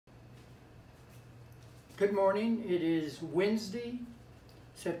Good morning. It is Wednesday,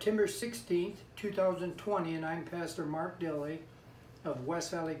 September 16th, 2020, and I'm Pastor Mark Dilley of West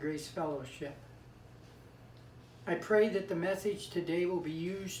Valley Grace Fellowship. I pray that the message today will be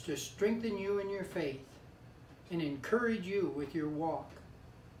used to strengthen you in your faith and encourage you with your walk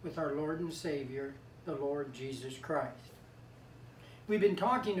with our Lord and Savior, the Lord Jesus Christ. We've been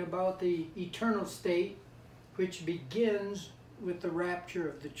talking about the eternal state, which begins with the rapture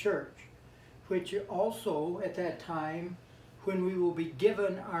of the church, which also at that time when we will be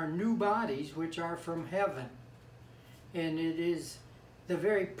given our new bodies which are from heaven. And it is the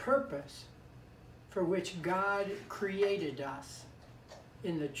very purpose for which God created us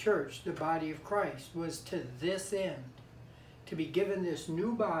in the church, the body of Christ, was to this end, to be given this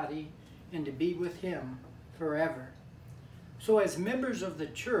new body and to be with Him forever. So as members of the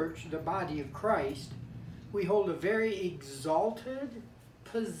church, the body of Christ, we hold a very exalted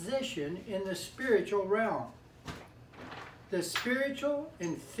position in the spiritual realm. The spiritual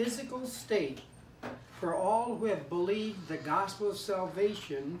and physical state for all who have believed the gospel of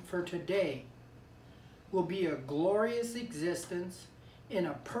salvation for today will be a glorious existence in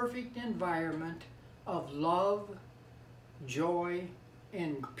a perfect environment of love, joy,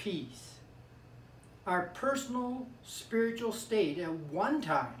 and peace. Our personal spiritual state at one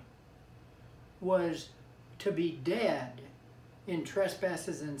time was to be dead in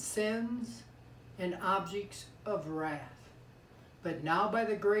trespasses and sins and objects of wrath. But now by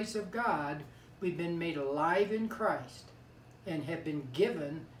the grace of God, we've been made alive in Christ and have been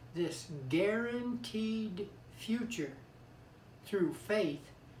given this guaranteed future through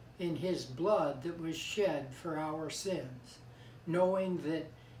faith in His blood that was shed for our sins, knowing that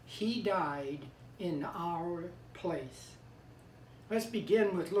He died in our place. Let's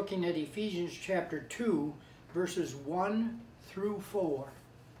begin with looking at Ephesians chapter 2, verses 1 through 4.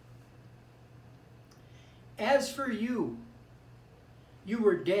 As for you, you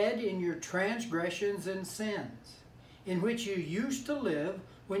were dead in your transgressions and sins, in which you used to live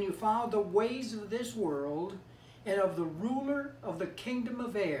when you followed the ways of this world and of the ruler of the kingdom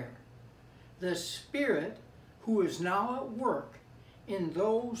of air, the Spirit who is now at work in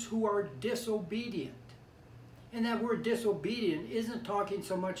those who are disobedient. And that word disobedient isn't talking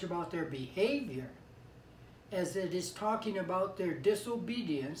so much about their behavior as it is talking about their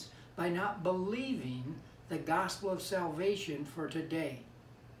disobedience by not believing the gospel of salvation for today.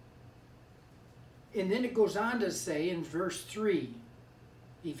 And then it goes on to say in verse 3,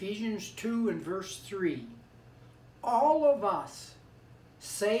 Ephesians 2 and verse 3, all of us,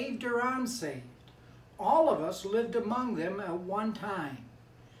 saved or unsaved, all of us lived among them at one time,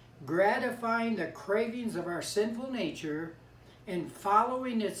 gratifying the cravings of our sinful nature and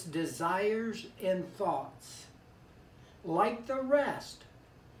following its desires and thoughts. Like the rest,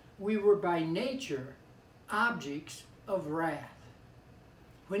 we were by nature objects of wrath.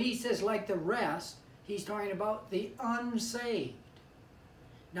 When he says like the rest, he's talking about the unsaved.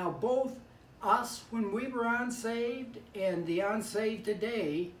 Now both us when we were unsaved and the unsaved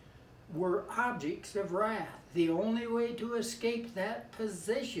today were objects of wrath. The only way to escape that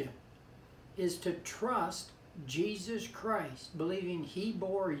position is to trust Jesus Christ, believing He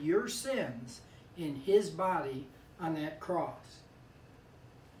bore your sins in His body on that cross.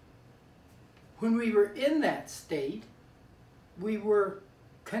 When we were in that state, we were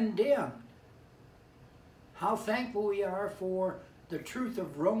condemned. How thankful we are for the truth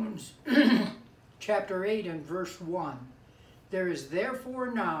of Romans chapter 8 and verse 1. There is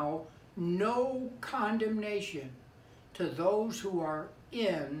therefore now no condemnation to those who are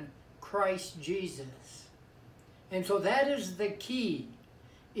in Christ Jesus. And so that is the key.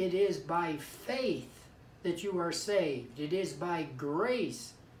 It is by faith that you are saved. It is by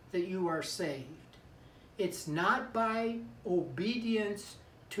grace that you are saved. It's not by obedience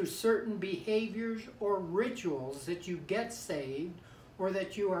to certain behaviors or rituals that you get saved or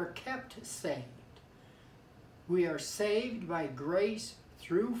that you are kept saved. We are saved by grace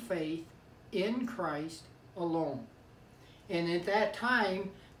through faith in Christ alone. And at that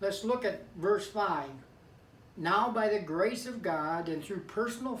time, let's look at verse 5. Now by the grace of God and through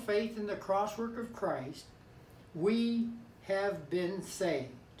personal faith in the crosswork of Christ, we have been saved.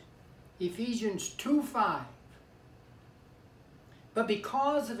 Ephesians 2:5. But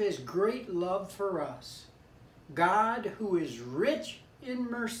because of His great love for us, God, who is rich in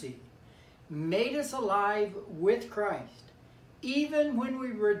mercy, made us alive with Christ, even when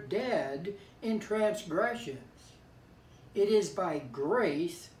we were dead in transgressions. It is by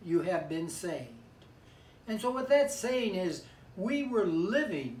grace you have been saved. And so what that's saying is we were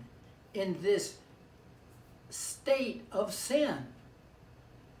living in this state of sin.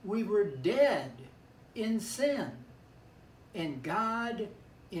 We were dead in sin. And God,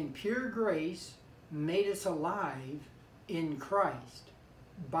 in pure grace, made us alive in Christ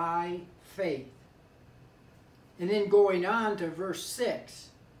by faith. And then going on to verse 6,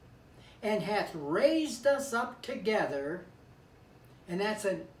 and hath raised us up together, and that's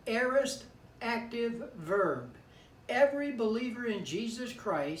an aorist active verb. Every believer in Jesus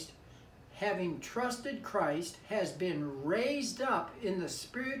Christ, having trusted Christ, has been raised up in the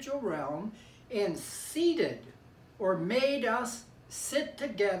spiritual realm and seated, or made us sit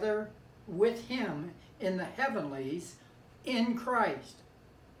together with him in the heavenlies in Christ.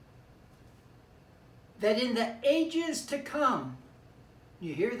 That in the ages to come,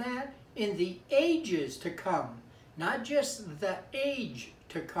 you hear that? In the ages to come, not just the age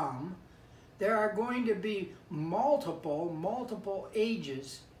to come, there are going to be multiple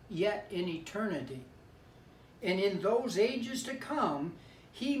ages yet in eternity. And in those ages to come,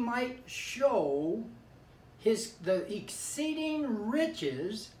 he might show the exceeding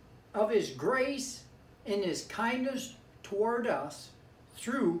riches of his grace and his kindness toward us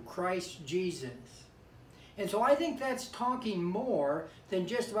through Christ Jesus. And so I think that's talking more than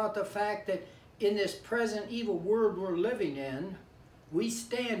just about the fact that in this present evil world we're living in, we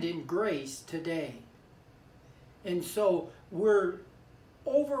stand in grace today. And so we're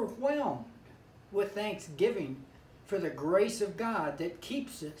overwhelmed with thanksgiving for the grace of God that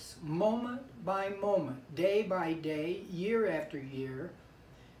keeps us moment by moment, day by day, year after year.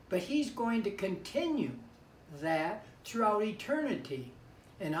 But he's going to continue that throughout eternity.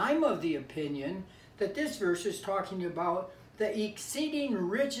 And I'm of the opinion that this verse is talking about the exceeding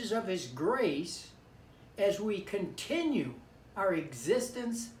riches of his grace as we continue our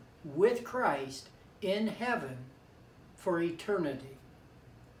existence with Christ in heaven for eternity.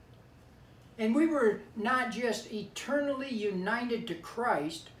 And we were not just eternally united to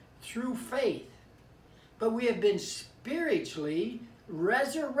Christ through faith, but we have been spiritually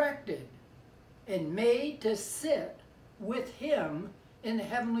resurrected and made to sit with him in the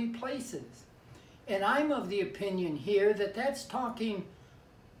heavenly places. And I'm of the opinion here that that's talking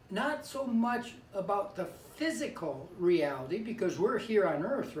not so much about the physical reality, because we're here on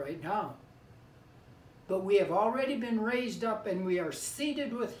earth right now, but we have already been raised up and we are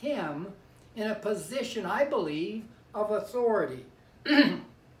seated with him in a position, I believe, of authority.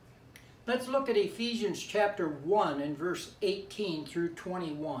 Let's look at Ephesians chapter 1 and verse 18 through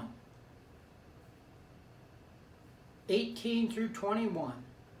 21. 18 through 21.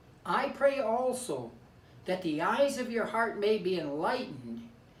 I pray also that the eyes of your heart may be enlightened,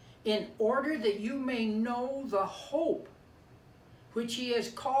 in order that you may know the hope which he has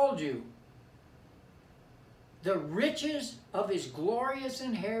called you, the riches of his glorious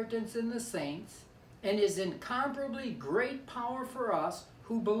inheritance in the saints, and his incomparably great power for us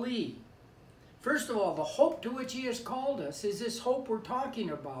who believe. First of all, the hope to which he has called us is this hope we're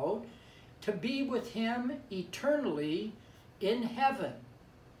talking about, to be with him eternally in heaven,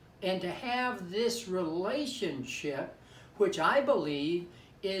 and to have this relationship, which I believe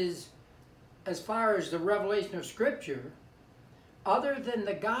is, as far as the revelation of Scripture, other than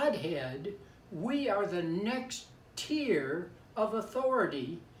the Godhead, we are the next tier of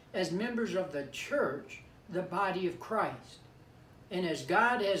authority as members of the church, the body of Christ. And as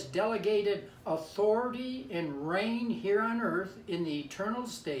God has delegated authority and reign here on earth in the eternal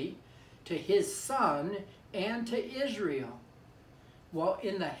state to his Son and to Israel, well,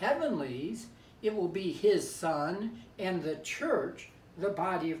 in the heavenlies, it will be his Son and the church, the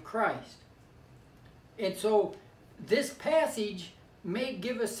body of Christ. And so this passage may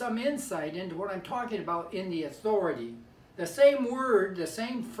give us some insight into what I'm talking about in the authority. The same word, the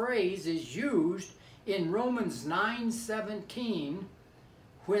same phrase is used in Romans 9:17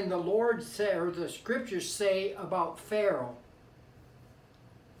 when the Lord say, or the scriptures say about Pharaoh,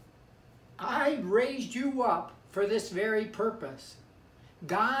 I raised you up for this very purpose.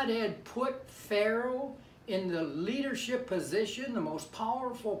 God had put Pharaoh in the leadership position, the most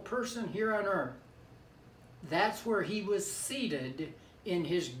powerful person here on earth. That's where he was seated in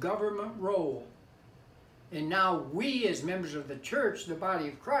his government role. And now we, as members of the church, the body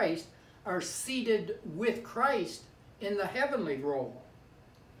of Christ, are seated with Christ in the heavenly role.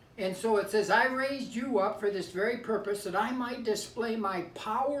 And so it says, I raised you up for this very purpose, that I might display my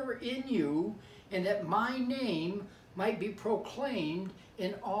power in you, and that my name might be proclaimed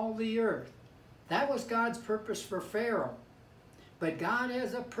in all the earth. That was God's purpose for Pharaoh. But God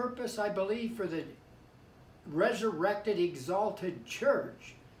has a purpose, I believe, for the resurrected, exalted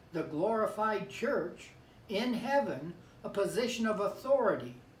church, the glorified church in heaven, a position of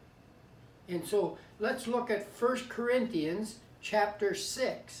authority. And so let's look at 1 Corinthians chapter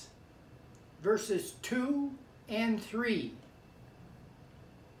 6. verses 2 and 3.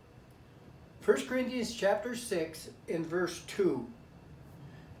 1 Corinthians chapter 6 and verse 2.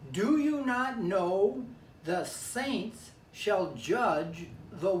 Do you not know the saints shall judge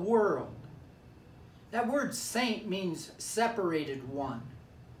the world? That word saint means separated one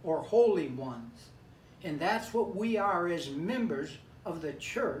or holy ones. And that's what we are as members of the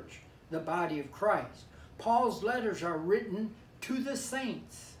church, the body of Christ. Paul's letters are written to the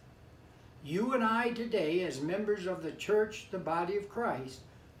saints. You and I today, as members of the church, the body of Christ,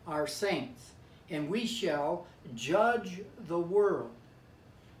 are saints. And we shall judge the world.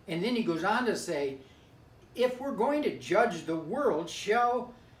 And then he goes on to say, if we're going to judge the world,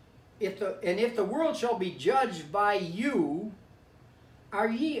 if the world shall be judged by you, are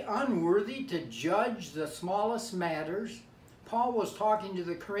ye unworthy to judge the smallest matters? Paul was talking to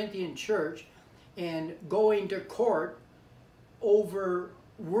the Corinthian church and going to court over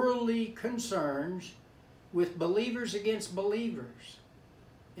worldly concerns with believers against believers.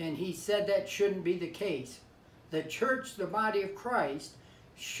 And he said that shouldn't be the case. The church, the body of Christ,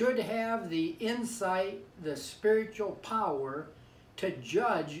 should have the insight, the spiritual power to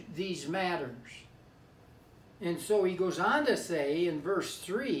judge these matters. And so he goes on to say in verse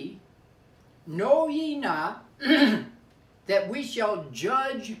 3, know ye not that we shall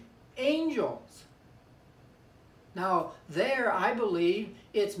judge angels? Now there I believe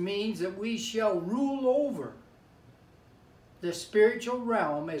it means that we shall rule over the spiritual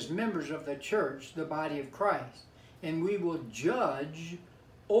realm as members of the church, the body of Christ. And we will judge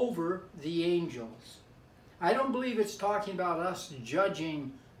over the angels. I don't believe it's talking about us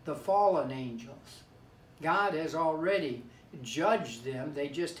judging the fallen angels. God has already judged them. They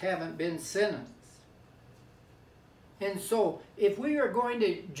just haven't been sentenced. And so, if we are going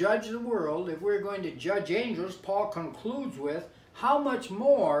to judge the world, if we're going to judge angels, Paul concludes with, how much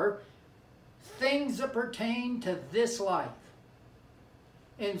more things that pertain to this life.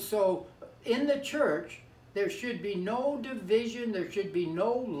 And so, in the church, there should be no division, there should be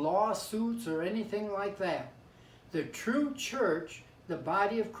no lawsuits or anything like that. The true church, the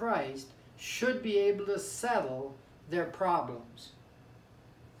body of Christ, should be able to settle their problems.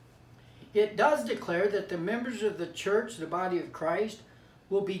 It does declare that the members of the church, the body of Christ,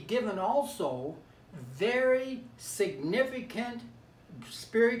 will be given also very significant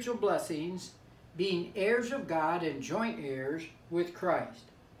spiritual blessings, being heirs of God and joint heirs with Christ.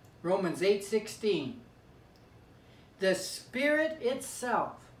 Romans 8:16. The Spirit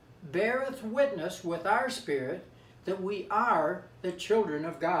itself beareth witness with our spirit that we are the children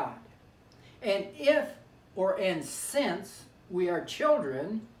of God. And since we are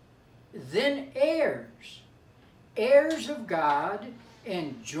children, then heirs, heirs of God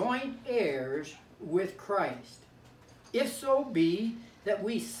and joint heirs with Christ, if so be that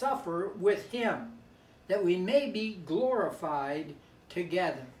we suffer with him, that we may be glorified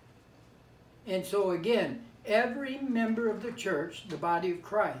together. And so again, every member of the church, the body of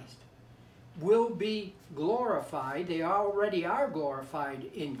Christ, will be glorified. They already are glorified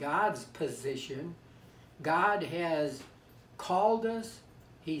in God's position. God has called us,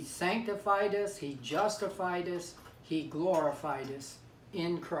 he sanctified us, he justified us, he glorified us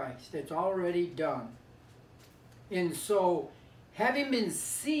in Christ. It's already done. And so, having been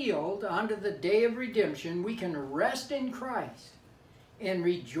sealed unto the day of redemption, we can rest in Christ and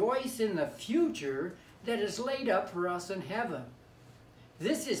rejoice in the future that is laid up for us in heaven.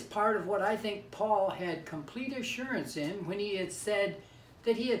 This is part of what I think Paul had complete assurance in when he had said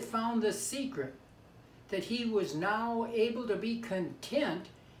that he had found the secret, that he was now able to be content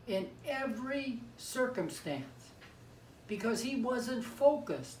in every circumstance, because he wasn't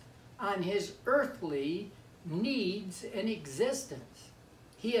focused on his earthly needs and existence.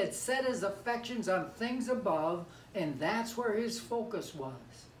 He had set his affections on things above, and that's where his focus was.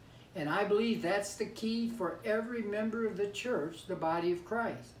 And I believe that's the key for every member of the church, the body of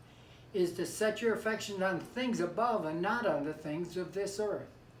Christ, is to set your affections on things above and not on the things of this earth.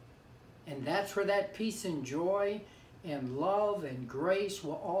 And that's where that peace and joy and love and grace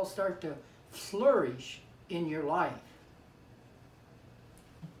will all start to flourish in your life.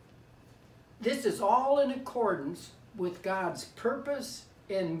 This is all in accordance with God's purpose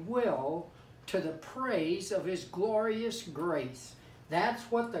and will to the praise of his glorious grace. That's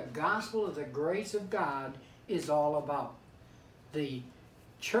what the gospel of the grace of God is all about. The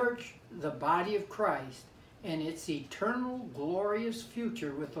church, the body of Christ, and its eternal glorious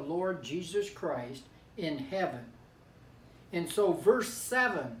future with the Lord Jesus Christ in heaven. And so verse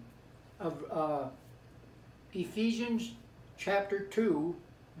 7 of Ephesians chapter 2,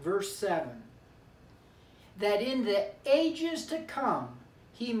 verse 7, that in the ages to come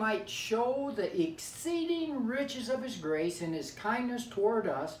he might show the exceeding riches of his grace and his kindness toward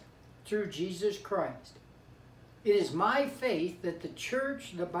us through Jesus Christ. It is my faith that the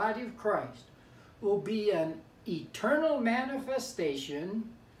church, the body of Christ, will be an eternal manifestation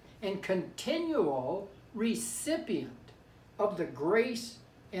and continual recipient of the grace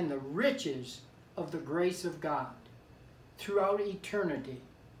and the riches of the grace of God throughout eternity.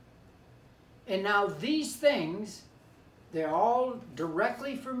 And now these things, they're all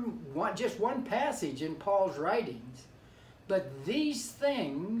directly from just one passage in Paul's writings, but these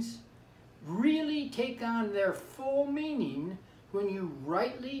things really take on their full meaning when you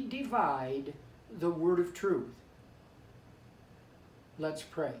rightly divide the word of truth. Let's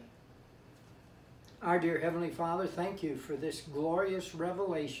pray. Our dear Heavenly Father, thank you for this glorious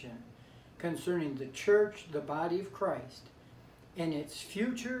revelation concerning the church, the body of Christ, and its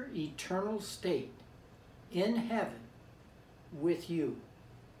future eternal state in heaven with you.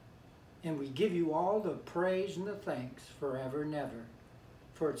 And we give you all the praise and the thanks forever and ever.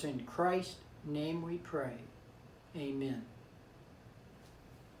 For it's in Christ's name we pray. Amen.